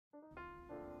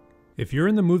If you're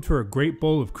in the mood for a great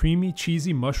bowl of creamy,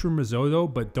 cheesy mushroom risotto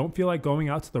but don't feel like going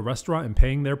out to the restaurant and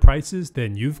paying their prices,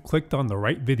 then you've clicked on the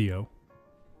right video.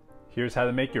 Here's how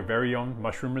to make your very own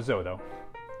mushroom risotto.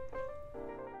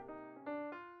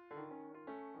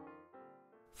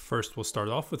 First, we'll start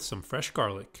off with some fresh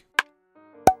garlic.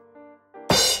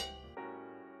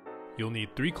 You'll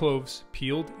need 3 cloves,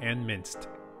 peeled and minced.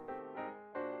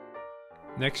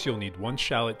 Next, you'll need 1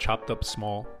 shallot chopped up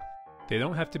small. They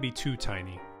don't have to be too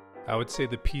tiny. I would say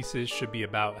the pieces should be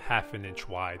about ½ an inch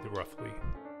wide, roughly.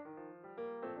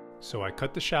 So I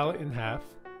cut the shallot in half,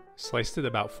 sliced it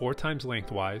about 4 times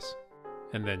lengthwise,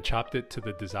 and then chopped it to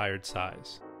the desired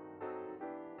size.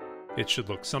 It should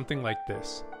look something like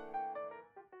this.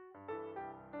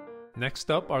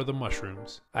 Next up are the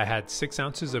mushrooms. I had 6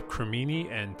 ounces of cremini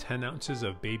and 10 ounces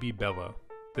of baby bella.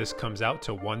 This comes out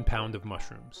to 1 pound of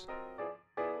mushrooms.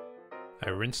 I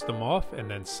rinsed them off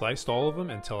and then sliced all of them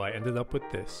until I ended up with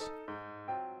this.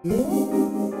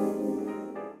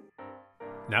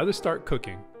 Now to start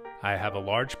cooking. I have a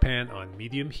large pan on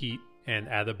medium heat and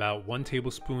add about 1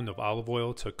 tablespoon of olive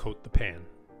oil to coat the pan.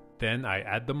 Then I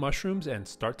add the mushrooms and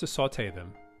start to saute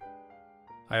them.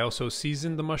 I also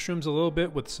season the mushrooms a little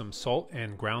bit with some salt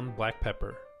and ground black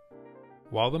pepper.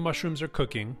 While the mushrooms are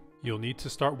cooking, you'll need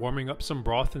to start warming up some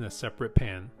broth in a separate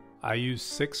pan. I use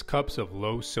 6 cups of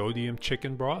low sodium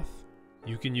chicken broth.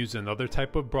 You can use another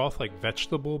type of broth like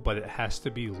vegetable, but it has to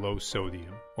be low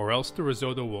sodium, or else the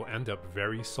risotto will end up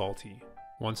very salty.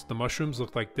 Once the mushrooms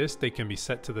look like this, they can be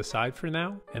set to the side for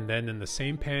now, and then in the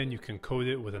same pan you can coat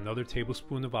it with another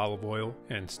tablespoon of olive oil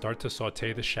and start to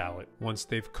saute the shallot. Once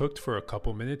they've cooked for a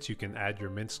couple minutes, you can add your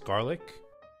minced garlic,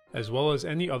 as well as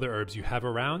any other herbs you have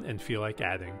around and feel like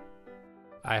adding.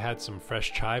 I had some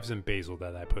fresh chives and basil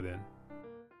that I put in.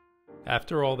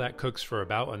 After all that cooks for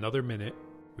about another minute,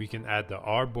 we can add the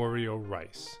Arborio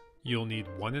rice. You'll need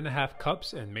 1½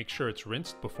 cups and make sure it's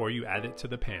rinsed before you add it to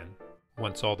the pan.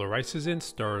 Once all the rice is in,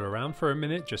 stir it around for a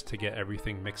minute just to get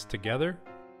everything mixed together.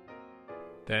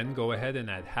 Then go ahead and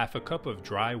add ½ cup of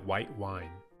dry white wine.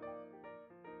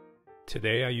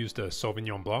 Today I used a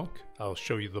Sauvignon Blanc. I'll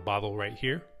show you the bottle right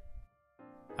here.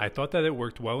 I thought that it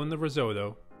worked well in the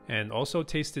risotto and also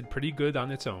tasted pretty good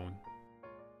on its own.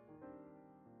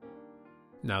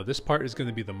 Now this part is going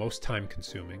to be the most time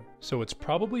consuming, so it's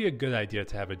probably a good idea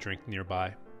to have a drink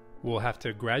nearby. We'll have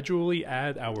to gradually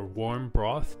add our warm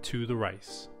broth to the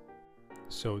rice.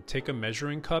 So take a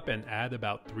measuring cup and add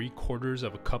about 3/4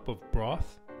 of a cup of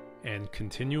broth and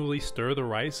continually stir the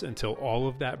rice until all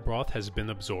of that broth has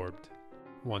been absorbed.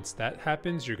 Once that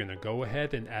happens, you're going to go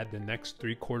ahead and add the next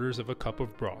 3/4 of a cup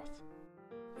of broth.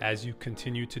 As you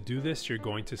continue to do this, you're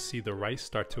going to see the rice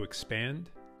start to expand,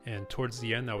 and towards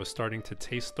the end I was starting to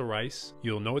taste the rice.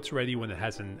 You'll know it's ready when it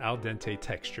has an al dente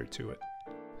texture to it.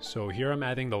 So here I'm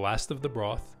adding the last of the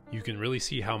broth. You can really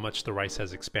see how much the rice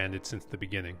has expanded since the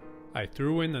beginning. I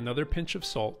threw in another pinch of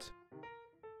salt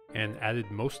and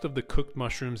added most of the cooked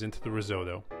mushrooms into the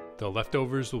risotto. The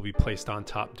leftovers will be placed on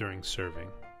top during serving.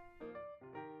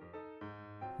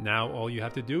 Now all you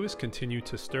have to do is continue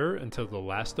to stir until the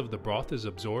last of the broth is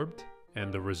absorbed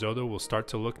and the risotto will start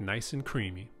to look nice and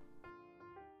creamy.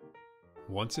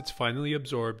 Once it's finally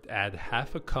absorbed, add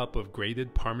 ½ cup of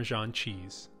grated Parmesan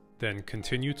cheese. Then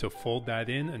continue to fold that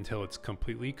in until it's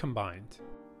completely combined.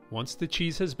 Once the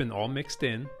cheese has been all mixed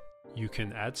in, you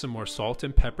can add some more salt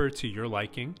and pepper to your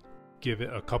liking, give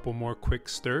it a couple more quick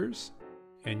stirs,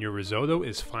 and your risotto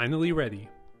is finally ready.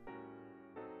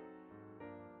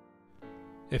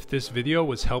 If this video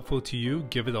was helpful to you,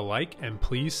 give it a like and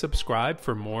please subscribe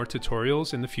for more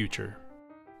tutorials in the future.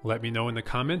 Let me know in the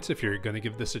comments if you're going to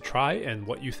give this a try and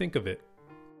what you think of it.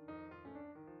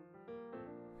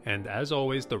 And as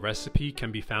always, the recipe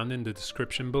can be found in the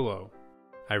description below.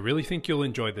 I really think you'll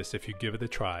enjoy this if you give it a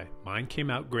try. Mine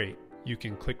came out great. You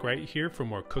can click right here for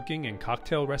more cooking and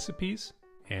cocktail recipes,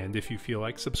 and if you feel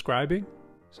like subscribing.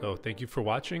 So thank you for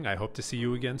watching. I hope to see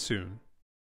you again soon.